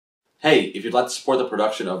Hey, if you'd like to support the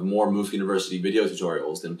production of more Moof University video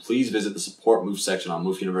tutorials, then please visit the Support Moof section on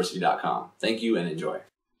moofuniversity.com. Thank you and enjoy.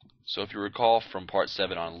 So if you recall from part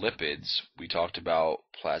 7 on lipids, we talked about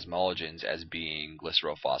plasmalogens as being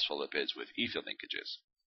glycerol phospholipids with ether linkages.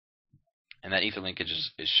 And that ether linkage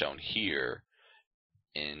is shown here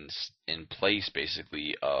in place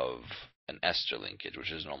basically of an ester linkage,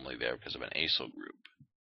 which is normally there because of an acyl group,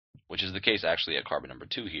 which is the case actually at carbon number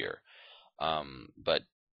 2 here. But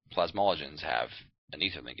plasmalogens have an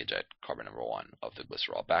ether linkage at carbon number 1 of the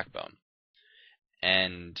glycerol backbone.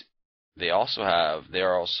 And they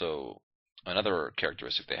are also another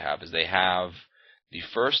characteristic they have is they have the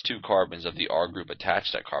first 2 carbons of the R group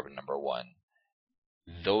attached at carbon number 1.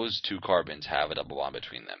 Those 2 carbons have a double bond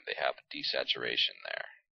between them. They have desaturation there.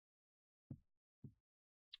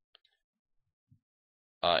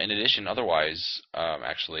 In addition, otherwise,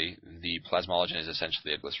 actually, the plasmalogen is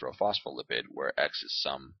essentially a glycerol phospholipid, where X is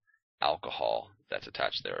some alcohol that's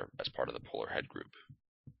attached there as part of the polar head group.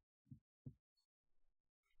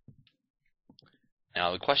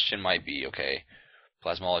 Now, the question might be, okay,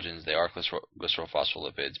 plasmalogens, they are glycerol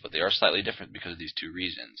phospholipids, but they are slightly different because of these 2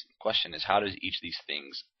 reasons. The question is, how does each of these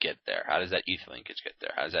things get there? How does that ether linkage get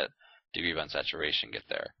there? How does that degree of unsaturation get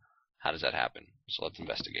there? How does that happen? So let's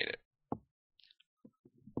investigate it.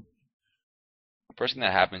 First thing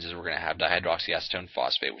that happens is we're going to have dihydroxyacetone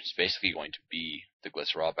phosphate, which is basically going to be the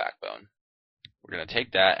glycerol backbone. We're going to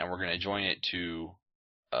take that and we're going to join it to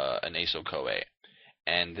an acyl-CoA.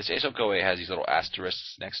 And this acyl-CoA has these little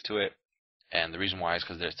asterisks next to it. And the reason why is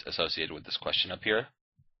because they're associated with this question up here.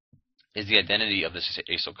 Is the identity of this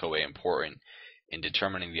acyl-CoA important in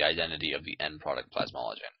determining the identity of the end product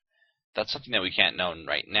plasmalogen? That's something that we can't know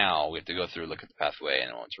right now. We have to go through, look at the pathway,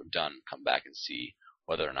 and once we're done, come back and see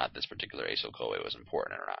whether or not this particular acyl-CoA was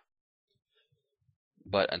important or not.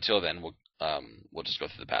 But until then, we'll just go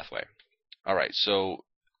through the pathway. All right, so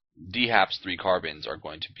DHAP's 3 carbons are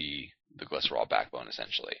going to be the glycerol backbone,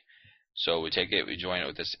 essentially. So we take it, we join it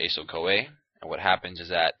with this acyl-CoA, and what happens is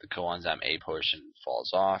that the coenzyme A portion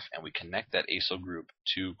falls off, and we connect that acyl group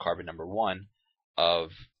to carbon number 1 of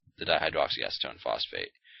the dihydroxyacetone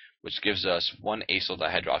phosphate, which gives us 1 acyl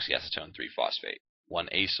dihydroxyacetone 3-phosphate. 1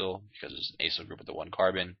 acyl, because it's an acyl group with the 1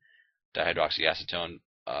 carbon, dihydroxyacetone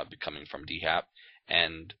coming from DHAP,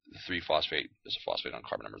 and the 3-phosphate is a phosphate on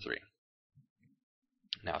carbon number 3.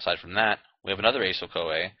 Now, aside from that, we have another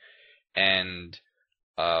acyl-CoA, and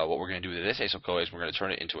what we're going to do with this acyl-CoA is we're going to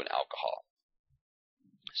turn it into an alcohol.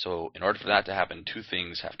 So in order for that to happen, 2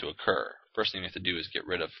 things have to occur. First thing we have to do is get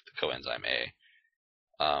rid of the coenzyme A.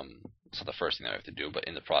 It's not the first thing that we have to do, but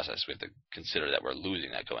in the process we have to consider that we're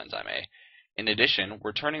losing that coenzyme A. In addition,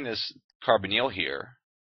 we're turning this carbonyl here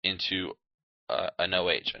into an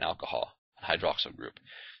OH, an alcohol, a hydroxyl group.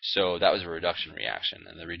 So that was a reduction reaction,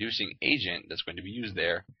 and the reducing agent that's going to be used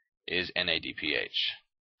there is NADPH.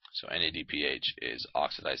 So NADPH is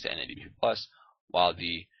oxidized to NADP+, while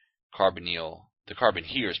the carbon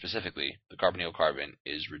here specifically, the carbonyl carbon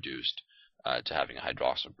is reduced to having a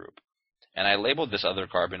hydroxyl group. And I labeled this other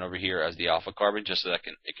carbon over here as the alpha carbon just so that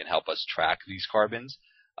it can help us track these carbons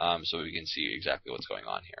so we can see exactly what's going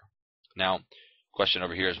on here. Now, question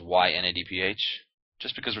over here is why NADPH?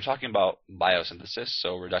 Just because we're talking about biosynthesis,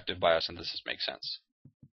 so reductive biosynthesis makes sense.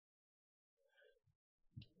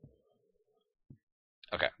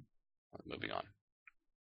 Okay, moving on.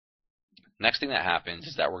 Next thing that happens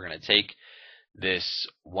is that we're going to take this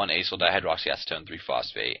 1 acyl dihydroxyacetone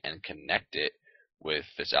 3-phosphate and connect it with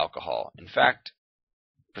this alcohol. In fact,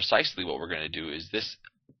 precisely what we're going to do is this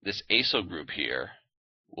acyl group here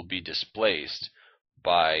will be displaced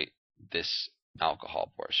by this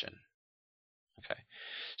alcohol portion. Okay,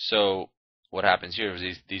 so what happens here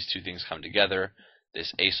is these 2 things come together.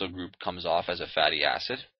 This acyl group comes off as a fatty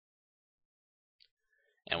acid,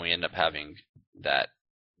 and we end up having that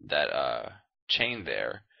chain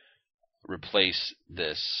there replace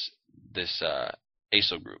this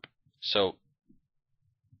acyl group. So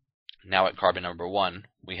now at carbon number 1,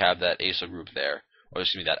 we have that acyl group there, or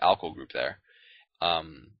excuse me, that alkyl group there,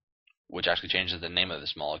 which actually changes the name of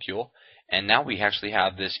this molecule. And now we actually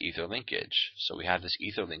have this ether linkage. So we have this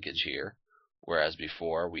ether linkage here, whereas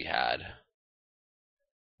before we had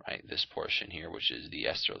this portion here, which is the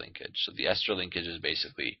ester linkage. So the ester linkage is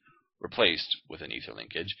basically replaced with an ether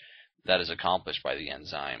linkage. That is accomplished by the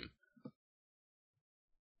enzyme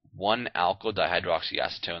 1-alkyl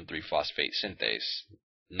dihydroxyacetone 3-phosphate synthase,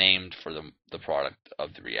 named for the product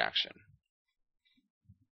of the reaction.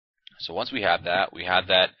 So once we have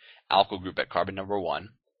that alkyl group at carbon number 1.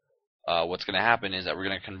 What's going to happen is that we're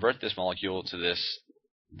going to convert this molecule to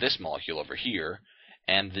this molecule over here,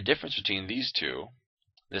 and the difference between these 2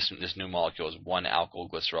 this new molecule is 1-alkyl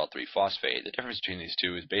glycerol 3-phosphate. The difference between these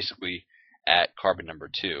two is basically at carbon number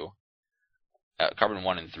 2. Carbon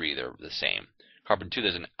 1 and 3, they're the same. Carbon 2,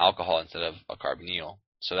 there's an alcohol instead of a carbonyl,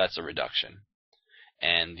 so that's a reduction.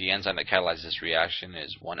 And the enzyme that catalyzes this reaction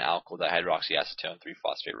is 1-alkyl dihydroxyacetone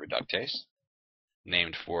 3-phosphate reductase,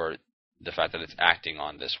 named for the fact that it's acting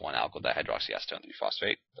on this 1-alkyl dihydroxyacetone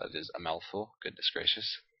 3-phosphate. That is a mouthful, goodness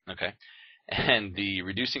gracious. Okay. And the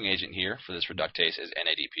reducing agent here for this reductase is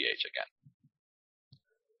NADPH again.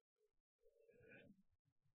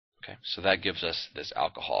 Okay, so that gives us this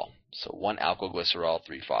alcohol. So 1-alkyl glycerol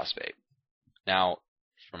 3-phosphate. Now,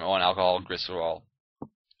 from 1-alcohol glycerol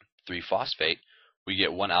 3-phosphate, we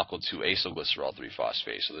get 1-alkyl 2-acyl glycerol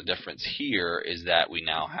 3-phosphate. So the difference here is that we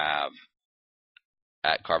now have,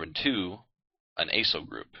 at carbon 2, an acyl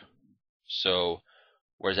group. So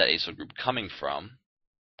where's that acyl group coming from?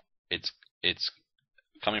 It's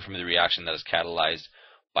coming from the reaction that is catalyzed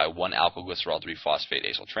by 1-alkyl glycerol 3-phosphate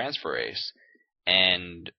acyl transferase.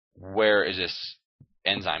 And where is this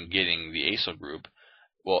enzyme getting the acyl group?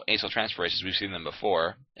 Well, acyl transferases, we've seen them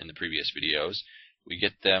before in the previous videos. We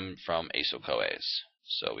get them from acyl-CoAs.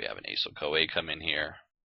 So we have an acyl-CoA come in here,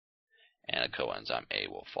 and a coenzyme A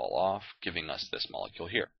will fall off, giving us this molecule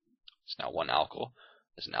here. It's now 1-alkyl.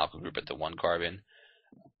 There's an alkyl group at the 1 carbon.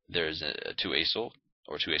 There's a 2-acyl,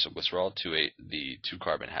 or 2-acyl glycerol. The 2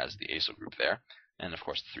 carbon has the acyl group there, and of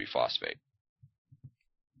course the 3-phosphate.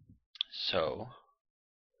 So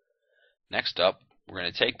next up, we're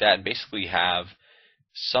going to take that and basically have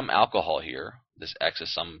some alcohol here. This X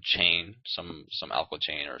is some chain, some alkyl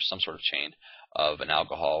chain or some sort of chain of an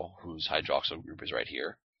alcohol whose hydroxyl group is right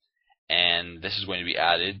here. And this is going to be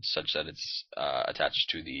added such that it's attached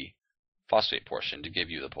to the phosphate portion to give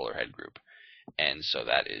you the polar head group. And so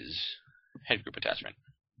that is head group attachment.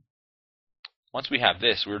 Once we have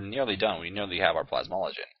this, we're nearly done. We nearly have our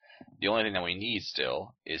plasmalogen. The only thing that we need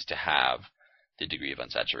still is to have the degree of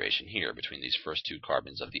unsaturation here between these first 2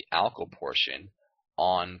 carbons of the alkyl portion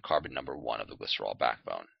on carbon number 1 of the glycerol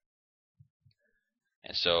backbone.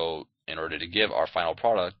 And so in order to give our final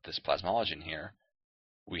product, this plasmalogen here,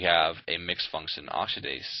 we have a mixed function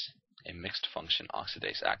oxidase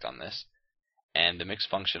act on this. And the mixed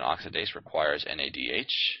function oxidase requires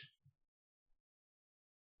NADH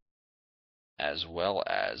as well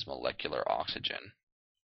as molecular oxygen,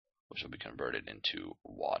 which will be converted into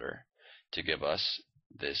water to give us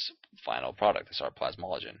this final product. This is our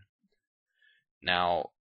plasmalogen. Now,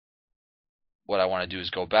 what I want to do is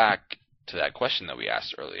go back to that question that we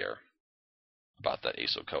asked earlier about that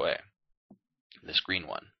acyl-CoA, this green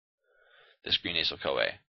one, this green acyl-CoA.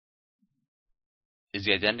 Is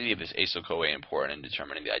the identity of this acyl-CoA important in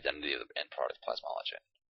determining the identity of the end product plasmalogen?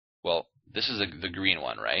 Well, this is the green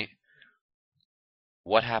one, right?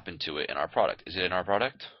 What happened to it in our product? Is it in our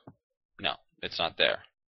product? No, it's not there.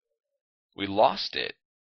 We lost it.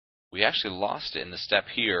 We actually lost it in the step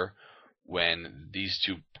here when these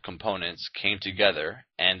 2 components came together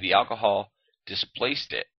and the alcohol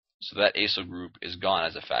displaced it. So that acyl group is gone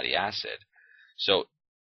as a fatty acid. So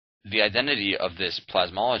the identity of this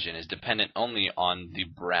plasmalogen is dependent only on the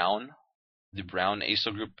brown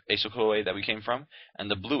acyl group, acyl-CoA that we came from, and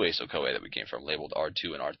the blue acyl-CoA that we came from, labeled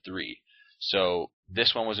R2 and R3. So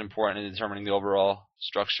this one was important in determining the overall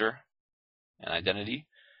structure and identity,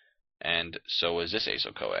 and so was this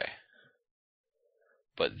acyl-CoA.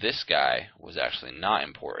 But this guy was actually not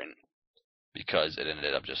important because it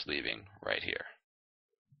ended up just leaving right here.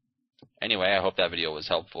 Anyway, I hope that video was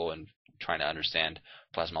helpful in trying to understand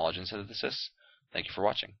plasmalogen synthesis. Thank you for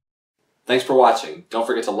watching. Thanks for watching. Don't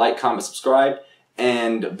forget to like, comment, subscribe,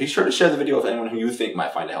 and be sure to share the video with anyone who you think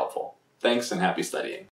might find it helpful. Thanks and happy studying.